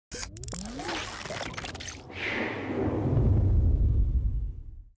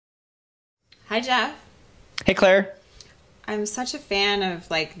Hi, Jeff. Hey, Claire. I'm such a fan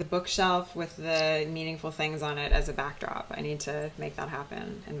of like the bookshelf with the meaningful things on it as a backdrop. I need to make that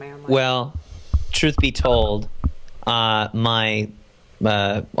happen in my own life. Well, truth be told, my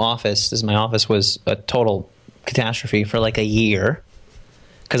my office was a total catastrophe for like a year.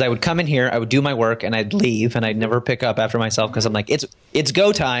 Because I would come in here, I would do my work, and I'd leave, and I'd never pick up after myself because I'm like, it's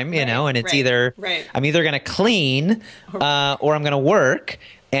go time, you know, and it's either I'm either gonna clean or I'm gonna work,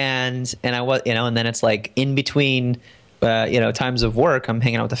 and I was, you know, and then it's like in between, times of work, I'm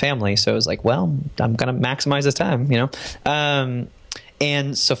hanging out with the family, so it was like, well, I'm gonna maximize this time, you know.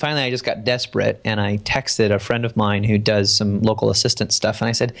 And so finally I just got desperate, and I texted a friend of mine who does some local assistant stuff, and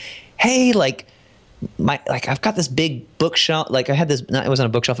I said, hey, I've got this big bookshelf. Like I had this, it wasn't a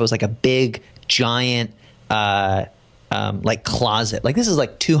bookshelf. It was like a big giant, like closet. Like this is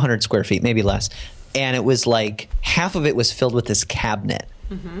like 200 square feet, maybe less. And it was like half of it was filled with this cabinet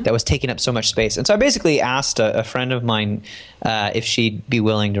that was taking up so much space. And so I basically asked a friend of mine if she'd be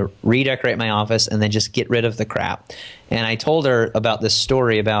willing to redecorate my office and then just get rid of the crap. And I told her about this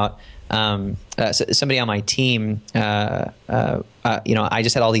story about somebody on my team, I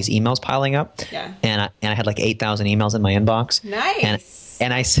just had all these emails piling up, and I had like 8,000 emails in my inbox. Nice.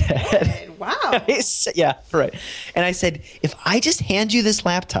 And I said, wow. Yeah, right. And I said, if I just hand you this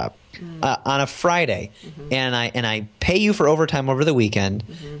laptop on a Friday, and I pay you for overtime over the weekend,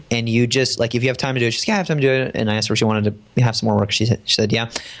 and you just like, if you have time to do it, she said, yeah, I have time to do it. And I asked her if she wanted to have some more work. She said, yeah.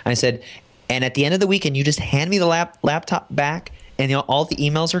 And I said, and at the end of the weekend, you just hand me the laptop back, and all the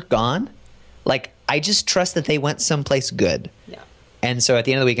emails are gone. Like, I just trust that they went someplace good. Yeah. And so at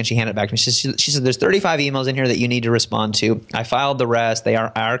the end of the weekend, she handed it back to me. She said, there's 35 emails in here that you need to respond to. I filed the rest. They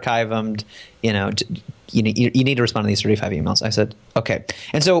are archived. You need to respond to these 35 emails. I said, okay.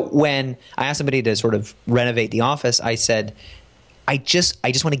 And so when I asked somebody to sort of renovate the office, I said, I just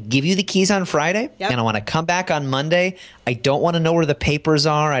want to give you the keys on Friday, and I want to come back on Monday. I don't want to know where the papers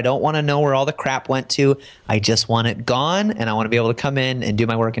are. I don't want to know where all the crap went to. I just want it gone, and I want to be able to come in and do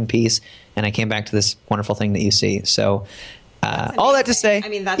my work in peace. And I came back to this wonderful thing that you see. So all that to say, I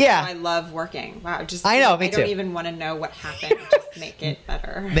mean, that's how I love working. Wow, I know, me I too. don't even want to know what happened. Just make it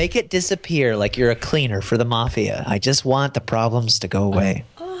better. Make it disappear like you're a cleaner for the mafia. I just want the problems to go away.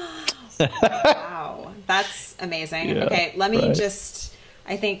 Wow, that's amazing. Yeah, okay, let me just,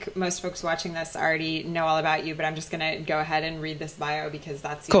 I think most folks watching this already know all about you, but I'm just going to go ahead and read this bio because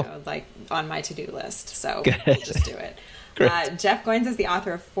that's, you know, like on my to-do list. So we'll just do it. Jeff Goins is the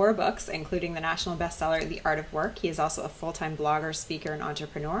author of 4 books, including the national bestseller, The Art of Work. He is also a full-time blogger, speaker, and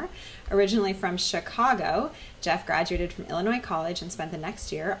entrepreneur. Originally from Chicago, Jeff graduated from Illinois College and spent the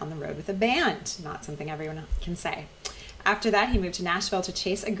next year on the road with a band. Not something everyone can say. After that, he moved to Nashville to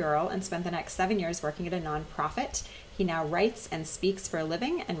chase a girl and spent the next 7 years working at a nonprofit. He now writes and speaks for a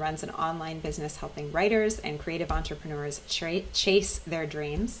living and runs an online business helping writers and creative entrepreneurs chase their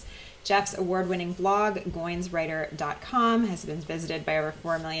dreams. Jeff's award-winning blog, Goinswriter.com, has been visited by over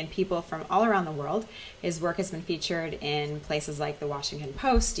 4 million people from all around the world. His work has been featured in places like The Washington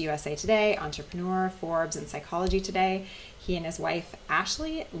Post, USA Today, Entrepreneur, Forbes, and Psychology Today. He and his wife,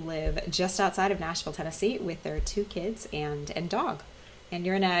 Ashley, live just outside of Nashville, Tennessee, with their 2 kids and dog. And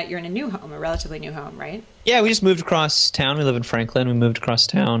you're in a new home, a relatively new home, right? Yeah, we just moved across town. We live in Franklin. We moved across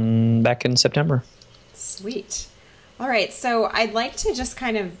town back in September. Sweet. All right, so I'd like to just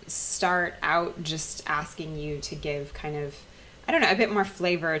kind of start out just asking you to give kind of, I don't know, a bit more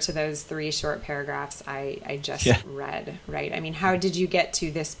flavor to those 3 short paragraphs I just read, right? I mean, how did you get to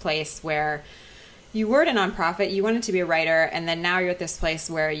this place where you were at a nonprofit, you wanted to be a writer, and then now you're at this place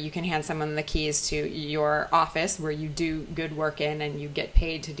where you can hand someone the keys to your office where you do good work in and you get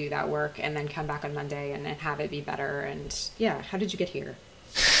paid to do that work and then come back on Monday and have it be better? And yeah, how did you get here?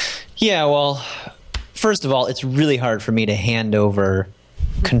 Yeah, well, first of all, it's really hard for me to hand over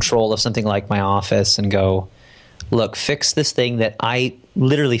control of something like my office and go, look, fix this thing that I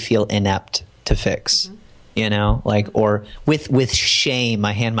literally feel inept to fix. You know, like, or with shame,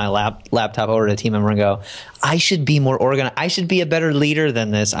 I hand my laptop over to a team member and go, I should be more organized. I should be a better leader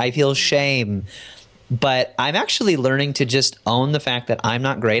than this. I feel shame. But I'm actually learning to just own the fact that I'm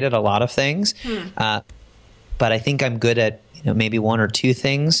not great at a lot of things. But I think I'm good at, maybe 1 or 2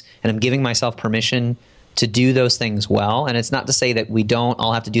 things, and I'm giving myself permission to do those things well. And it's not to say that we don't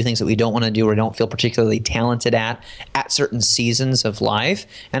all have to do things that we don't want to do or don't feel particularly talented at certain seasons of life.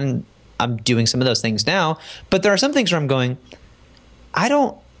 And I'm doing some of those things now, but there are some things where I'm going,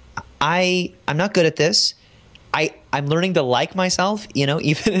 I'm not good at this. I'm learning to like myself,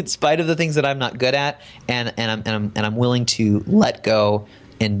 even in spite of the things that I'm not good at, and I'm willing to let go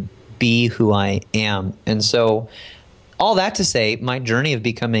and be who I am. And so all that to say, my journey of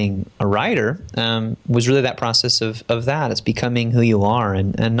becoming a writer was really that process of that. It's becoming who you are,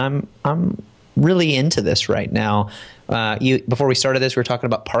 and I'm really into this right now. Before we started this, we were talking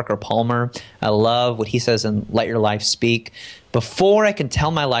about Parker Palmer. I love what he says in Let Your Life Speak. Before I can tell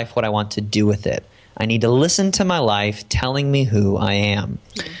my life what I want to do with it, I need to listen to my life telling me who I am.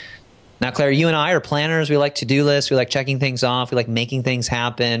 Mm-hmm. Now, Claire, you and I are planners. We like to-do lists. We like checking things off. We like making things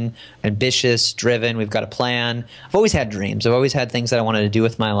happen, ambitious, driven. We've got a plan. I've always had dreams. I've always had things that I wanted to do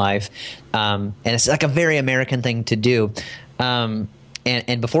with my life. And it's like a very American thing to do. And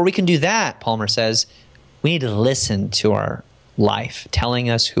before we can do that, Palmer says, we need to listen to our life, telling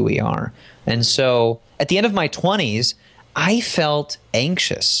us who we are. And so at the end of my 20s, I felt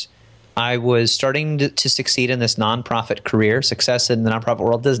anxious. I was starting to succeed in this nonprofit career. Success in the nonprofit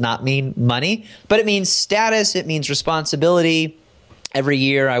world does not mean money, but it means status. It means responsibility. Every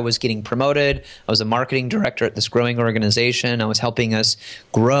year I was getting promoted. I was a marketing director at this growing organization. I was helping us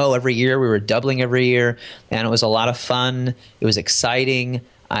grow every year. We were doubling every year, and it was a lot of fun. It was exciting.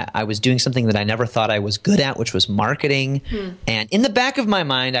 I was doing something that I never thought I was good at, which was marketing. And in the back of my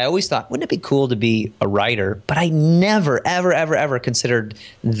mind, I always thought, wouldn't it be cool to be a writer? But I never, ever, ever, ever considered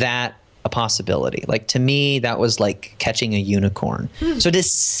that a possibility. Like, to me, that was like catching a unicorn. So to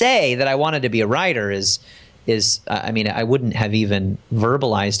say that I wanted to be a writer is I mean, I wouldn't have even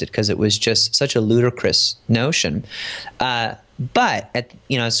verbalized it because it was just such a ludicrous notion. But at,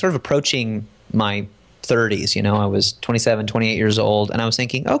 sort of approaching my 30s, I was 27, 28 years old, and I was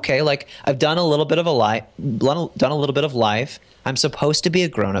thinking, okay, like, I've done a little bit of life. I'm supposed to be a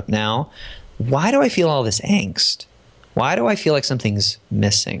grown-up now. Why do I feel all this angst? Why do I feel like something's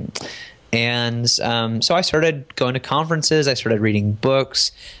missing? And so I started going to conferences. I started reading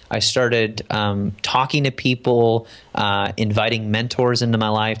books. I started talking to people, inviting mentors into my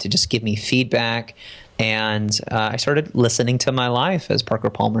life to just give me feedback. And I started listening to my life, as Parker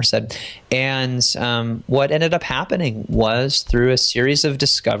Palmer said. And what ended up happening was, through a series of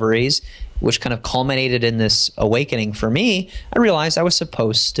discoveries, which kind of culminated in this awakening for me, I realized I was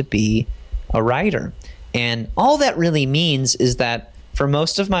supposed to be a writer. And all that really means is that for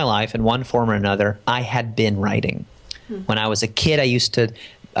most of my life, in one form or another, I had been writing. When I was a kid, I used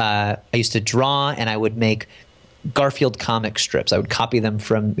to draw, and I would make Garfield comic strips. I would copy them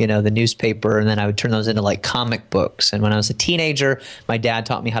from, the newspaper, and then I would turn those into like comic books. And when I was a teenager, my dad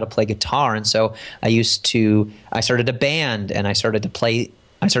taught me how to play guitar. And so I started a band, and I started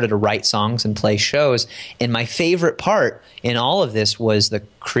to write songs and play shows. And my favorite part in all of this was the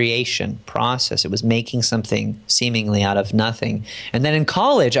creation process. It was making something seemingly out of nothing. And then in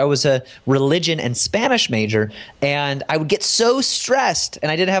college, I was a religion and Spanish major, and I would get so stressed,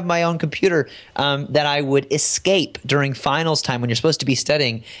 and I didn't have my own computer, that I would escape during finals time when you're supposed to be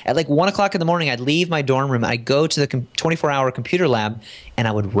studying. At like 1 o'clock in the morning, I'd leave my dorm room, I'd go to the 24-hour computer lab, and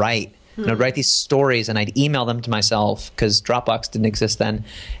I would write. And I'd write these stories, and I'd email them to myself because Dropbox didn't exist then.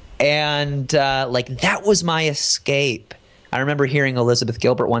 And like, that was my escape. I remember hearing Elizabeth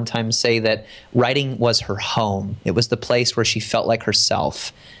Gilbert one time say that writing was her home. It was the place where she felt like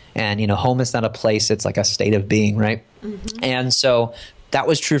herself. And, home is not a place, it's like a state of being, right? And so that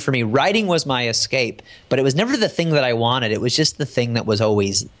was true for me. Writing was my escape, but it was never the thing that I wanted. It was just the thing that was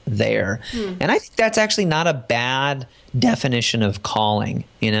always there. And I think that's actually not a bad definition of calling.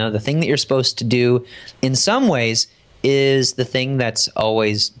 The thing that you're supposed to do in some ways is the thing that's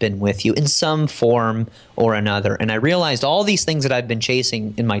always been with you in some form or another. And I realized all these things that I'd been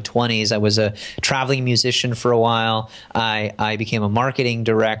chasing in my 20s. I was a traveling musician for a while. I became a marketing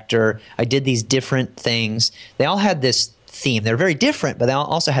director. I did these different things. They all had this theme. They're very different, but they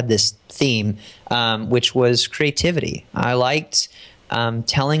also had this theme, which was creativity. I liked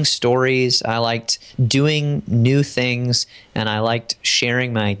telling stories. I liked doing new things, and I liked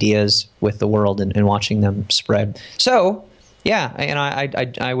sharing my ideas with the world and watching them spread. So, yeah,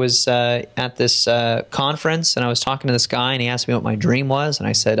 I was at this conference, and I was talking to this guy, and he asked me what my dream was, and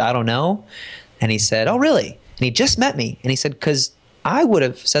I said, I don't know. And he said, oh, really? And he just met me, and he said, because I would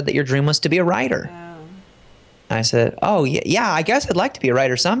have said that your dream was to be a writer. I said, oh, yeah, I guess I'd like to be a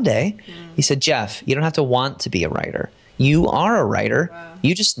writer someday. He said, Jeff, you don't have to want to be a writer. You are a writer. Wow.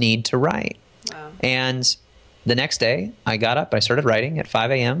 You just need to write. Wow. And the next day, I got up, I started writing at 5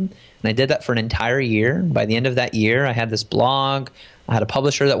 a.m., and I did that for an entire year. By the end of that year, I had this blog. I had a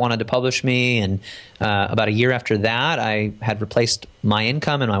publisher that wanted to publish me, and about a year after that, I had replaced my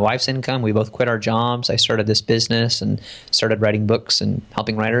income and my wife's income. We both quit our jobs. I started this business and started writing books and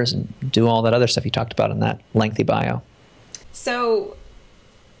helping writers and do all that other stuff you talked about in that lengthy bio. So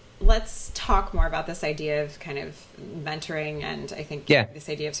let's talk more about this idea of kind of mentoring, and I think this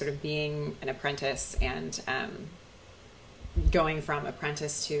idea of sort of being an apprentice and going from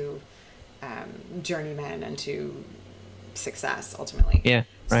apprentice to journeyman and to success ultimately. Yeah.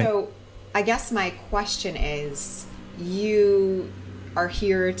 Right. So I guess my question is, you are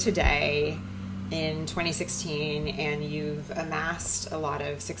here today in 2016 and you've amassed a lot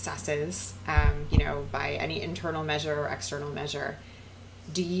of successes, by any internal measure or external measure.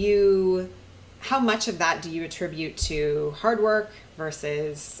 How much of that do you attribute to hard work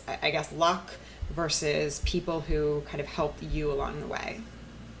versus, I guess, luck versus people who kind of helped you along the way?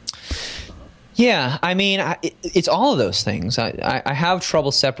 Yeah, I mean, it's all of those things. I have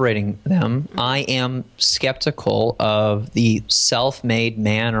trouble separating them. I am skeptical of the self-made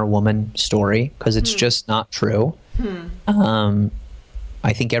man or woman story because it's just not true.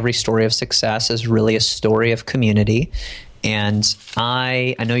 I think every story of success is really a story of community. And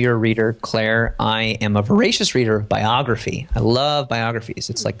I know you're a reader, Claire. I am a voracious reader of biography. I love biographies.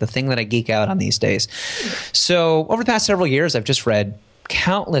 It's like the thing that I geek out on these days. So over the past several years, I've just read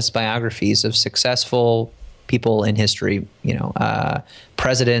countless biographies of successful people in history,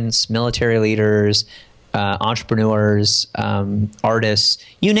 presidents, military leaders, entrepreneurs, artists,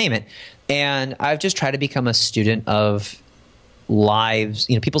 you name it. And I've just tried to become a student of lives,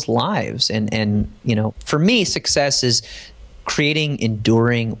 people's lives. And for me, success is creating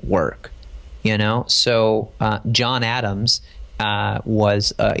enduring work, So John Adams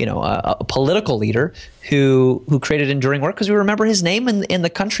was a political leader who created enduring work because we remember his name in the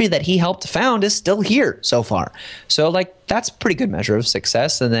country that he helped found is still here so far. So that's a pretty good measure of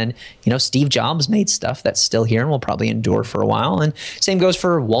success. And then Steve Jobs made stuff that's still here and will probably endure for a while. And same goes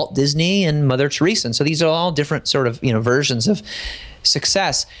for Walt Disney and Mother Teresa. And so these are all different sort of versions of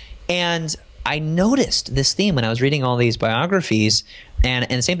success. And I noticed this theme when I was reading all these biographies, and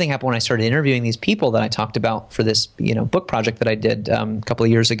the same thing happened when I started interviewing these people that I talked about for this book project that I did a couple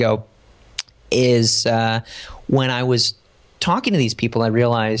of years ago. Is when I was talking to these people, I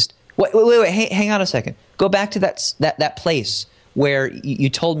realized, wait, hang on a second. Go back to that place where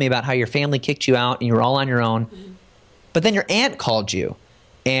you told me about how your family kicked you out and you were all on your own, but then your aunt called you,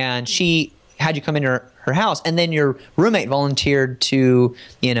 and she had you come into her house, and then your roommate volunteered to,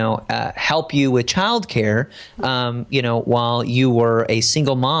 help you with childcare, while you were a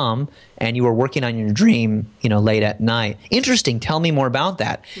single mom and you were working on your dream, late at night. Interesting. Tell me more about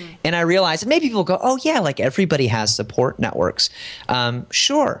that. And I realized, and maybe people go, oh yeah, like everybody has support networks.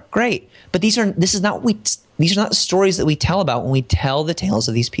 Sure, great. But these are not stories that we tell about when we tell the tales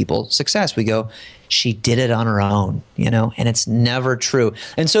of these people's success. We go, she did it on her own, and it's never true.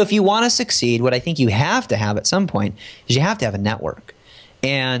 And so if you want to succeed, what I think you have to have at some point is you have to have a network.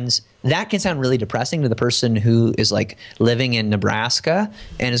 And that can sound really depressing to the person who is living in Nebraska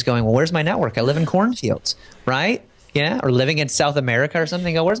and is going, well, where's my network? I live in cornfields, right? Yeah, or living in South America or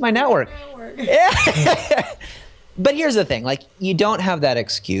something. Go, where's my network? Yeah. But here's the thing, you don't have that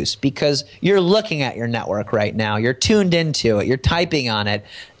excuse because you're looking at your network right now. You're tuned into it. You're typing on it.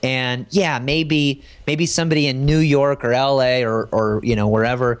 And yeah, maybe somebody in New York or LA or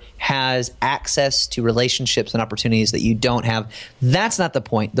wherever has access to relationships and opportunities that you don't have. That's not the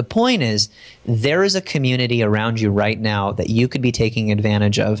point. The point is there is a community around you right now that you could be taking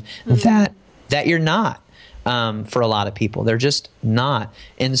advantage of that you're not. For a lot of people, they're just not.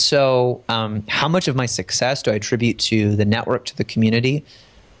 And so how much of my success do I attribute to the network, to the community?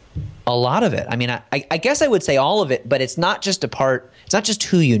 A lot of it. I mean, I guess I would say all of it, but it's not just it's not just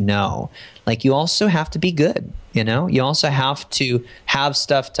who you know. You also have to be good, you also have to have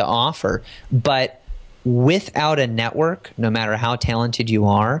stuff to offer. But without a network, no matter how talented you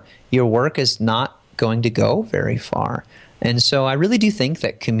are, your work is not going to go very far. And so I really do think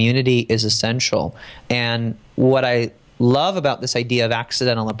that community is essential. And what I love about this idea of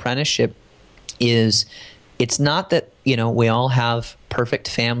accidental apprenticeship is it's not that, we all have perfect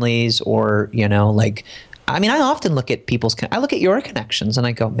families or, I mean, I often look at I look at your connections and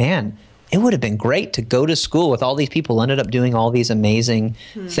I go, man, it would have been great to go to school with all these people who ended up doing all these amazing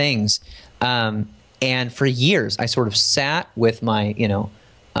things. And for years, I sort of sat with my,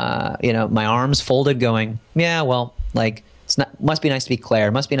 my arms folded going, yeah, well, must be nice to be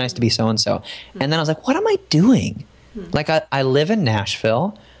Claire, must be nice to be so-and-so. And then I was like, what am I doing? I live in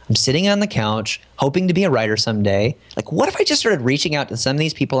Nashville. I'm sitting on the couch, hoping to be a writer someday. What if I just started reaching out to some of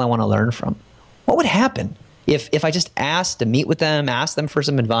these people I want to learn from? What would happen if I just asked to meet with them, asked them for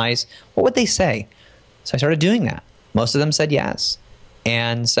some advice? What would they say? So I started doing that. Most of them said yes.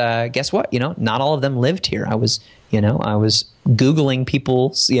 And guess what? Not all of them lived here. I was Googling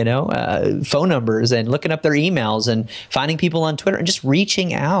people's, phone numbers and looking up their emails and finding people on Twitter and just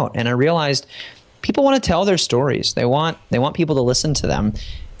reaching out. And I realized people want to tell their stories. They want people to listen to them.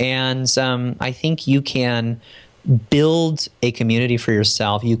 And I think you can build a community for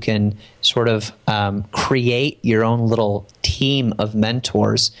yourself. You can sort of create your own little team of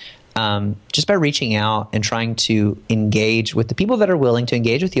mentors just by reaching out and trying to engage with the people that are willing to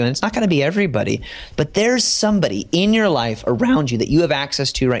engage with you. And it's not going to be everybody, but there's somebody in your life around you that you have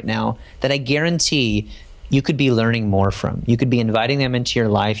access to right now that I guarantee you could be learning more from. You could be inviting them into your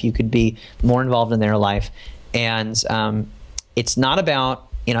life. You could be more involved in their life. And it's not about,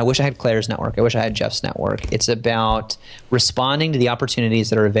 I wish I had Claire's network. I wish I had Jeff's network. It's about responding to the opportunities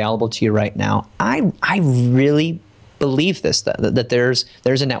that are available to you right now. I really believe this, that there's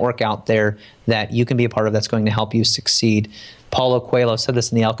a network out there that you can be a part of that's going to help you succeed. Paulo Coelho said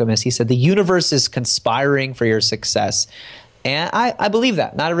this in The Alchemist. He said, the universe is conspiring for your success. And I believe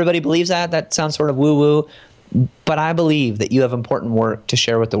that. Not everybody believes that. That sounds sort of woo-woo. But I believe that you have important work to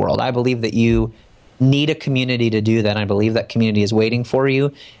share with the world. I believe that you need a community to do that. I believe that community is waiting for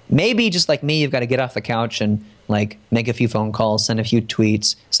you. Maybe just like me, you've got to get off the couch and like make a few phone calls, send a few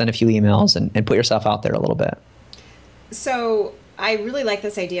tweets, send a few emails, and put yourself out there a little bit. So I really like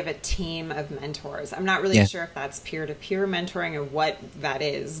this idea of a team of mentors. I'm not really sure if that's peer-to-peer mentoring or what that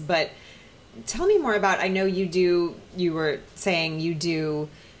is, but tell me more about, I know you were saying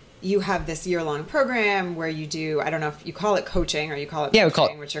you have this year-long program where you do, I don't know if you call it coaching or you call it coaching, we call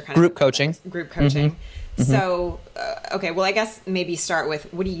it which are kind group of coaching. Group coaching. Mm-hmm. So, okay, well, I guess maybe start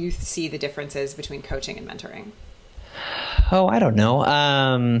with, what do you see the differences between coaching and mentoring? Oh, I don't know.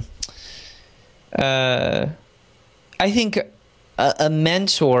 I think a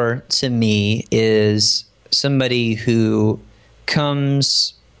mentor to me is somebody who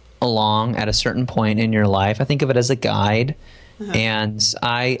comes along at a certain point in your life. I think of it as a guide. And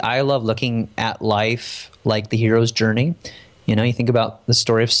I love looking at life like the hero's journey. You think about the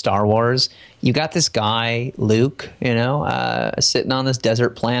story of Star Wars. You got this guy, Luke, sitting on this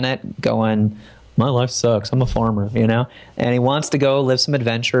desert planet going, my life sucks. I'm a farmer, and he wants to go live some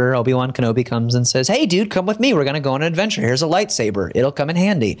adventure. Obi-Wan Kenobi comes and says, hey, dude, come with me. We're going to go on an adventure. Here's a lightsaber. It'll come in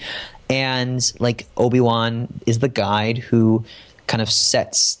handy. And like Obi-Wan is the guide who kind of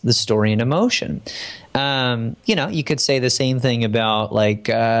sets the story into motion. You could say the same thing about like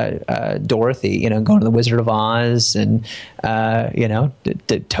Dorothy, going to the Wizard of Oz, and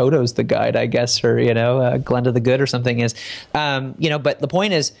Toto's the guide, I guess, or Glenda the Good or something is, but the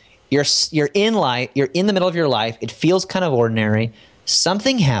point is, you're in life, you're in the middle of your life. It feels kind of ordinary.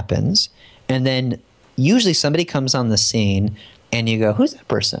 Something happens, and then usually somebody comes on the scene, and you go, "Who's that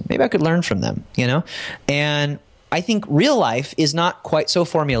person? Maybe I could learn from them." And I think real life is not quite so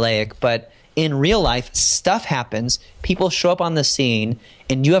formulaic, but in real life, stuff happens. People show up on the scene,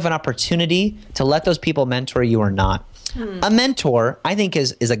 and you have an opportunity to let those people mentor you or not. A mentor, I think,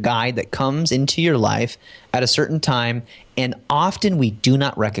 is a guide that comes into your life at a certain time, and often we do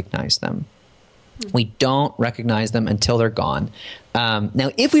not recognize them. We don't recognize them until they're gone.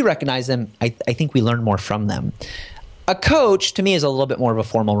 Now, if we recognize them, I think we learn more from them. A coach, to me, is a little bit more of a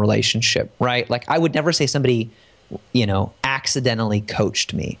formal relationship, right? Like, I would never say somebody, accidentally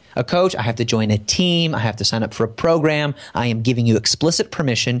coached me. A coach, I have to join a team. I have to sign up for a program. I am giving you explicit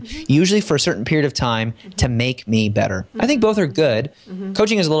permission, usually for a certain period of time, to make me better. I think both are good.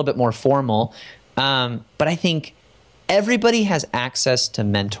 Coaching is a little bit more formal, but I think everybody has access to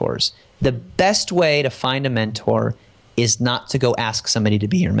mentors. The best way to find a mentor is not to go ask somebody to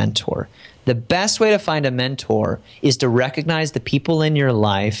be your mentor. The best way to find a mentor is to recognize the people in your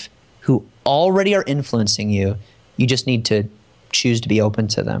life who already are influencing you. You just need to choose to be open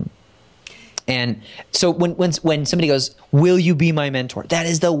to them. And so when somebody goes, will you be my mentor? That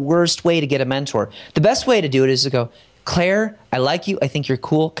is the worst way to get a mentor. The best way to do it is to go, Claire, I like you. I think you're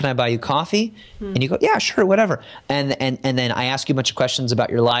cool. Can I buy you coffee? And you go, yeah, sure, whatever. And then I ask you a bunch of questions about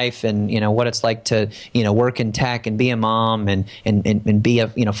your life and what it's like to work in tech and be a mom and be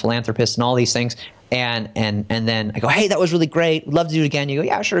a philanthropist and all these things. And then I go, hey, that was really great. Love to do it again. You go,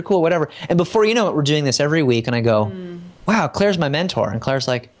 yeah, sure, cool, whatever. And before you know it, we're doing this every week. And I go, wow, Claire's my mentor. And Claire's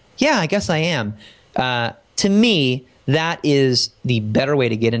like, yeah, I guess I am. To me, that is the better way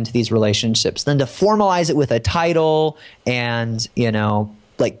to get into these relationships than to formalize it with a title and,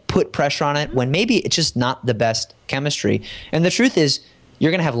 like put pressure on it when maybe it's just not the best chemistry. And the truth is, you're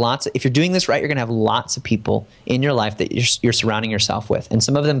going to have if you're doing this right, you're going to have lots of people in your life that you're surrounding yourself with. And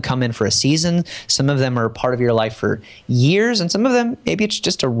some of them come in for a season. Some of them are part of your life for years. And some of them, maybe it's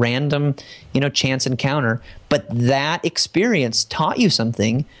just a random, chance encounter. But that experience taught you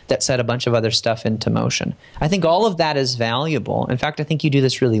something that set a bunch of other stuff into motion. I think all of that is valuable. In fact, I think you do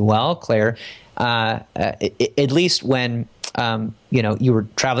this really well, Claire, at least when you were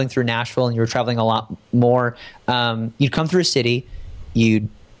traveling through Nashville and you were traveling a lot more. You'd come through a city, you'd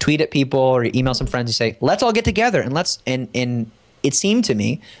tweet at people or email some friends, you say, let's all get together and and it seemed to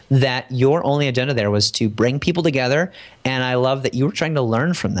me that your only agenda there was to bring people together. And I love that you were trying to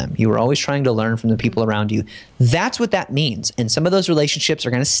learn from them. You were always trying to learn from the people around you. That's what that means. And some of those relationships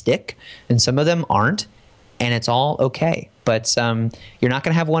are going to stick and some of them aren't. And it's all okay. But you're not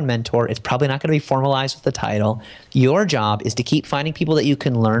going to have one mentor. It's probably not going to be formalized with the title. Your job is to keep finding people that you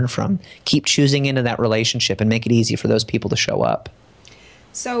can learn from. Keep choosing into that relationship and make it easy for those people to show up.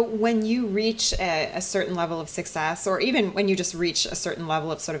 So when you reach a certain level of success, or even when you just reach a certain level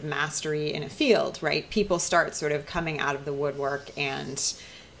of sort of mastery in a field, right, people start sort of coming out of the woodwork and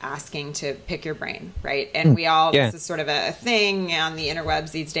asking to pick your brain, right? And we all, this is sort of a thing on the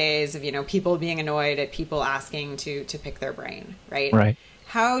interwebs these days of, you know, people being annoyed at people asking to pick their brain, right? Right.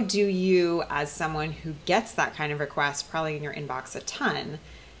 How do you, as someone who gets that kind of request, probably in your inbox a ton,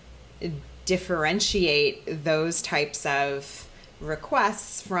 differentiate those types of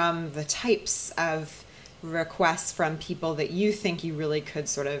requests from the types of requests from people that you think you really could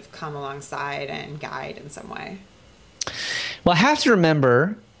sort of come alongside and guide in some way? Well, I have to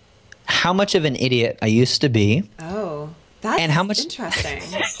remember how much of an idiot I used to be. Oh, that's and how much interesting.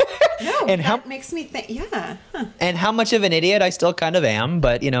 No, and that makes me think, yeah. Huh. And how much of an idiot I still kind of am,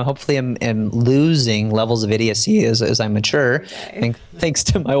 but, you know, hopefully I'm losing levels of idiocy as I mature, thanks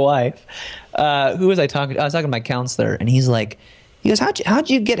to my wife. Who was I talking to? I was talking to my counselor, and he goes, how'd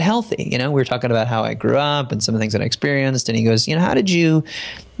you get healthy? You know, we were talking about how I grew up and some of the things that I experienced. And he goes, you know, how did you,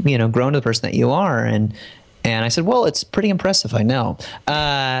 you know, grow into the person that you are? And I said, well, it's pretty impressive, I know.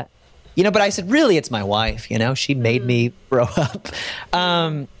 You know, but I said, really, it's my wife. You know, she made me grow up.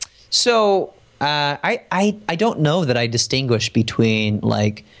 So I don't know that I distinguish between,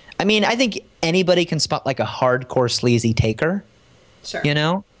 like, I mean, I think anybody can spot like a hardcore sleazy taker. Sure. You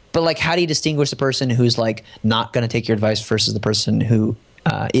know? But, like, how do you distinguish the person who's, like, not going to take your advice versus the person who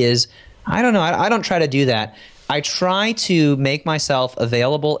is? I don't know. I don't try to do that. I try to make myself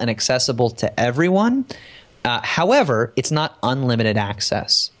available and accessible to everyone. However, it's not unlimited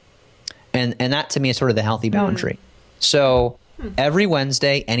access. And that, to me, is sort of the healthy boundary. So every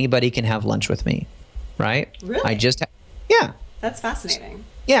Wednesday, anybody can have lunch with me, right? Really? Yeah. That's fascinating.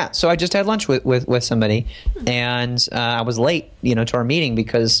 Yeah, so I just had lunch with somebody, and I was late, you know, to our meeting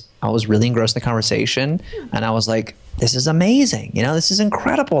because I was really engrossed in the conversation, and I was like, "This is amazing! You know, this is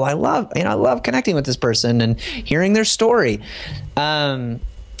incredible! I love connecting with this person and hearing their story."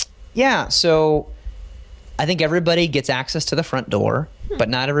 Yeah, so I think everybody gets access to the front door, but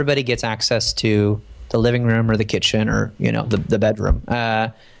not everybody gets access to the living room or the kitchen or, you know, the bedroom.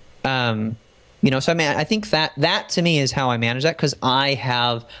 You know, so I mean, I think that to me is how I manage that, because I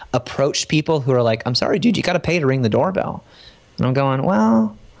have approached people who are like, I'm sorry, dude, you got to pay to ring the doorbell. And I'm going,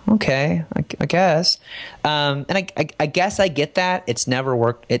 well, okay, I guess. And I guess I get that. It's never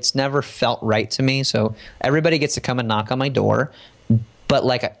worked. It's never felt right to me. So everybody gets to come and knock on my door. But,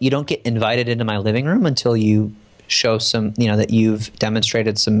 like, you don't get invited into my living room until you show some, you know, that you've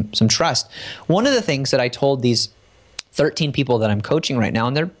demonstrated some trust. One of the things that I told these 13 people that I'm coaching right now,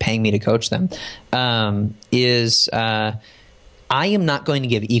 and they're paying me to coach them, is I am not going to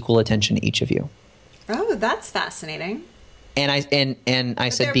give equal attention to each of you. Oh, that's fascinating. And I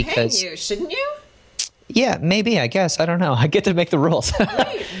but said, they're because paying you, shouldn't you? Yeah, maybe, I guess. I don't know. I get to make the rules.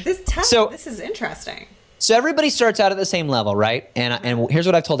 Right. This is interesting. So everybody starts out at the same level, right? And here's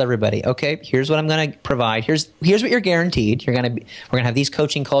what I've told everybody. Okay, here's what I'm going to provide. Here's what you're guaranteed. We're going to have these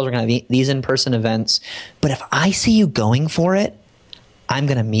coaching calls. We're going to have these in-person events. But if I see you going for it, I'm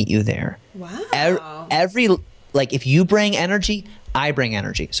going to meet you there. Wow. Like, if you bring energy, I bring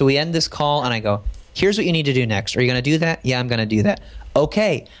energy. So we end this call and I go, here's what you need to do next. Are you going to do that? Yeah, I'm going to do that.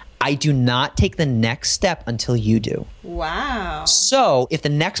 Okay. I do not take the next step until you do. Wow. So if the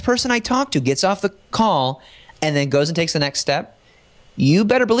next person I talk to gets off the call and then goes and takes the next step, you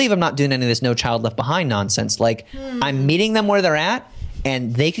better believe I'm not doing any of this no child left behind nonsense. Like, I'm meeting them where they're at,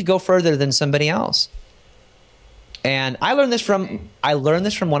 and they could go further than somebody else. And I learned this from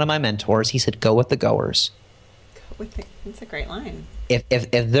one of my mentors. He said, "Go with the goers." That's a great line. If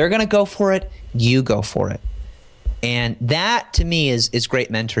they're going to go for it, you go for it. And that, to me, is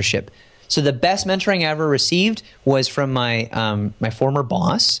great mentorship. So the best mentoring I ever received was from my my former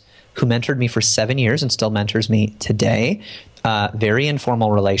boss, who mentored me for 7 years and still mentors me today. Very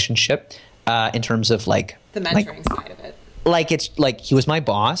informal relationship in terms of, like, the mentoring side of it. Like, it's like he was my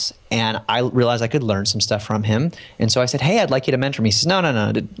boss, and I realized I could learn some stuff from him. And so I said, "Hey, I'd like you to mentor me." He says,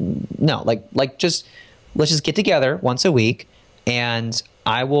 "No. Like just let's just get together once a week, and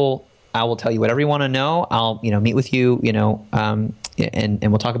I will tell you whatever you want to know. I'll, meet with you, and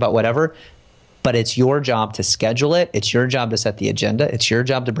we'll talk about whatever. but it's your job to schedule it. It's your job to set the agenda. It's your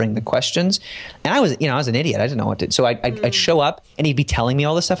job to bring the questions. And I was an idiot. I didn't know what to do. So I'd show up and he'd be telling me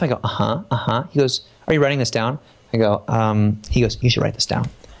all this stuff. I go, He goes, are you writing this down? I go, he goes, you should write this down.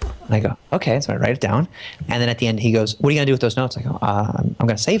 And I go, okay. So I write it down. And then at the end, he goes, what are you going to do with those notes? I go, I'm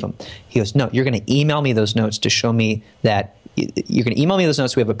going to save them. He goes, no, you're going to email me those notes to show me that you're going to email me those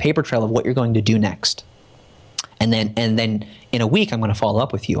notes. So we have a paper trail of what you're going to do next. And then in a week, I'm going to follow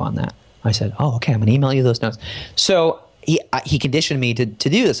up with you on that. I said, oh, okay, I'm going to email you those notes. So he conditioned me to do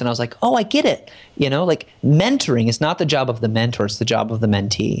this. And I was like, oh, I get it. Like mentoring is not the job of the mentor. It's the job of the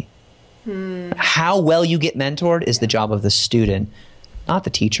mentee. How well you get mentored is the job of the student, not the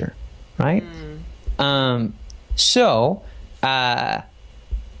teacher, right? So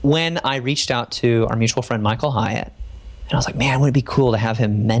when I reached out to our mutual friend, Michael Hyatt, and I was like, man, wouldn't it be cool to have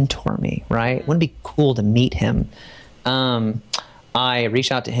him mentor me, right? Wouldn't it be cool to meet him? I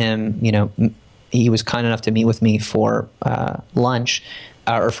reached out to him, he was kind enough to meet with me for lunch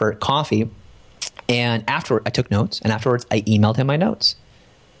or for coffee. And afterward, I took notes, and afterwards I emailed him my notes.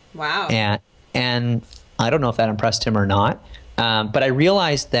 Wow. And I don't know if that impressed him or not, but I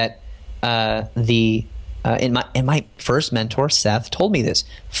realized that in my first mentor, Seth, told me this: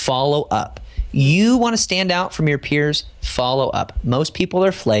 follow up. You want to stand out from your peers, follow up. Most people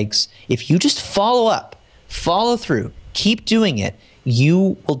are flakes. If you just follow up, follow through, keep doing it,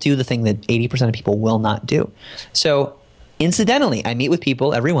 you will do the thing that 80% of people will not do. So incidentally, I meet with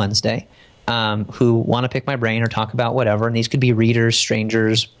people every Wednesday who want to pick my brain or talk about whatever. And these could be readers,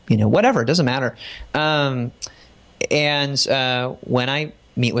 strangers, whatever. It doesn't matter. And when I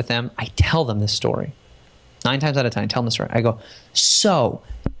meet with them, I tell them this story. 9 times out of 10, I tell them the story. I go, so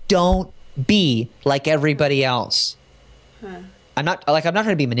don't be like everybody else. I'm not trying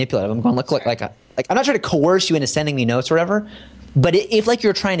to be manipulative. I'm going, look, I'm not trying to coerce you into sending me notes or whatever. But if like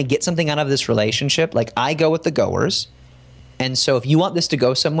you're trying to get something out of this relationship, like I go with the goers. And so if you want this to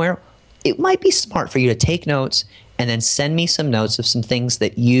go somewhere, it might be smart for you to take notes and then send me some notes of some things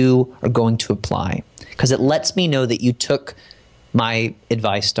that you are going to apply, because it lets me know that you took my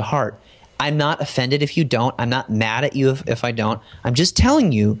advice to heart. I'm not offended if you don't. I'm not mad at you if I don't. I'm just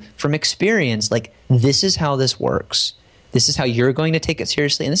telling you from experience, like, this is how this works. This is how you're going to take it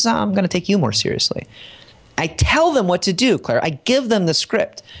seriously, and this is how I'm going to take you more seriously. I tell them what to do, Claire. I give them the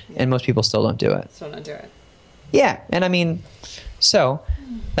script, and most people still don't do it. Still don't do it. Yeah, and I mean, so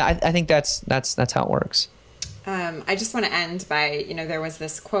I think that's how it works. I just want to end by, there was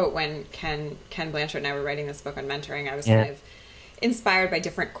this quote when Ken Blanchard and I were writing this book on mentoring. I was kind of inspired by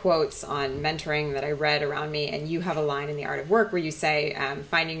different quotes on mentoring that I read around me, and you have a line in The Art of Work where you say,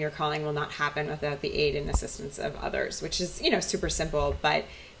 finding your calling will not happen without the aid and assistance of others, which is, super simple, but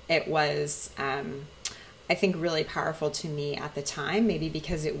it was, I think, really powerful to me at the time, maybe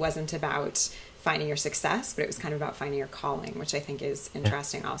because it wasn't about finding your success, but it was kind of about finding your calling, which I think is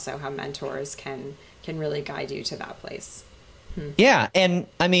interesting also, how mentors can really guide you to that place. Yeah, and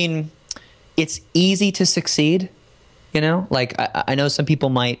I mean, it's easy to succeed. Like I know some people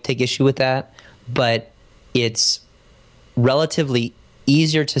might take issue with that, but it's relatively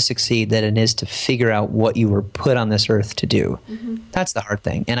easier to succeed than it is to figure out what you were put on this earth to do. That's the hard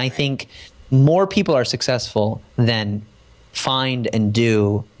thing. And I think more people are successful than find and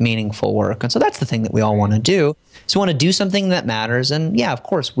do meaningful work. And so that's the thing that we all want to do. So we want to do something that matters. And yeah, of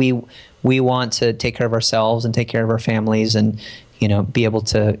course, we want to take care of ourselves and take care of our families and, be able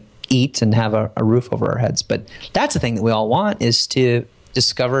to eat and have a roof over our heads. But that's the thing that we all want, is to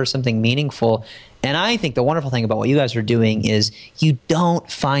discover something meaningful. And I think the wonderful thing about what you guys are doing is you don't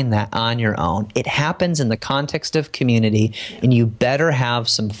find that on your own. It happens in the context of community, and you better have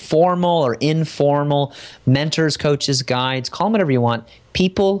some formal or informal mentors, coaches, guides, call them whatever you want,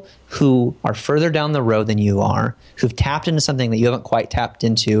 people who are further down the road than you are, who've tapped into something that you haven't quite tapped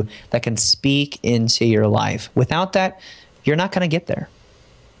into, that can speak into your life. Without that, you're not going to get there.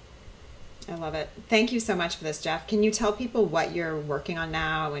 I love it. Thank you so much for this, Jeff. Can you tell people what you're working on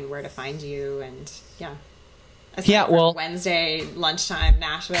now and where to find you? And well, Wednesday lunchtime,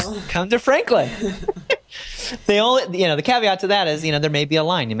 Nashville. Come to Franklin. The caveat to that is, there may be a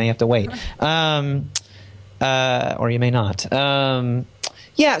line. You may have to wait, or you may not.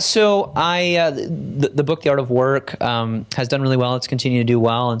 So the book, The Art of Work, has done really well. It's continued to do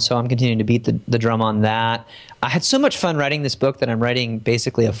well, and so I'm continuing to beat the drum on that. I had so much fun writing this book that I'm writing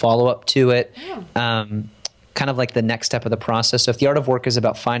basically a follow-up to it, kind of like the next step of the process. So if The Art of Work is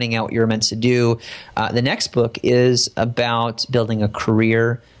about finding out what you're meant to do, the next book is about building a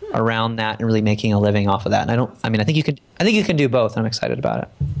career around that and really making a living off of that. And I think you can do both. I'm excited about it.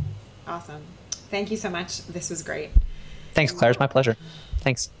 Awesome. Thank you so much. This was great. Thanks, Claire. It's my pleasure.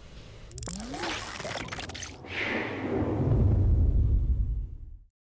 Thanks.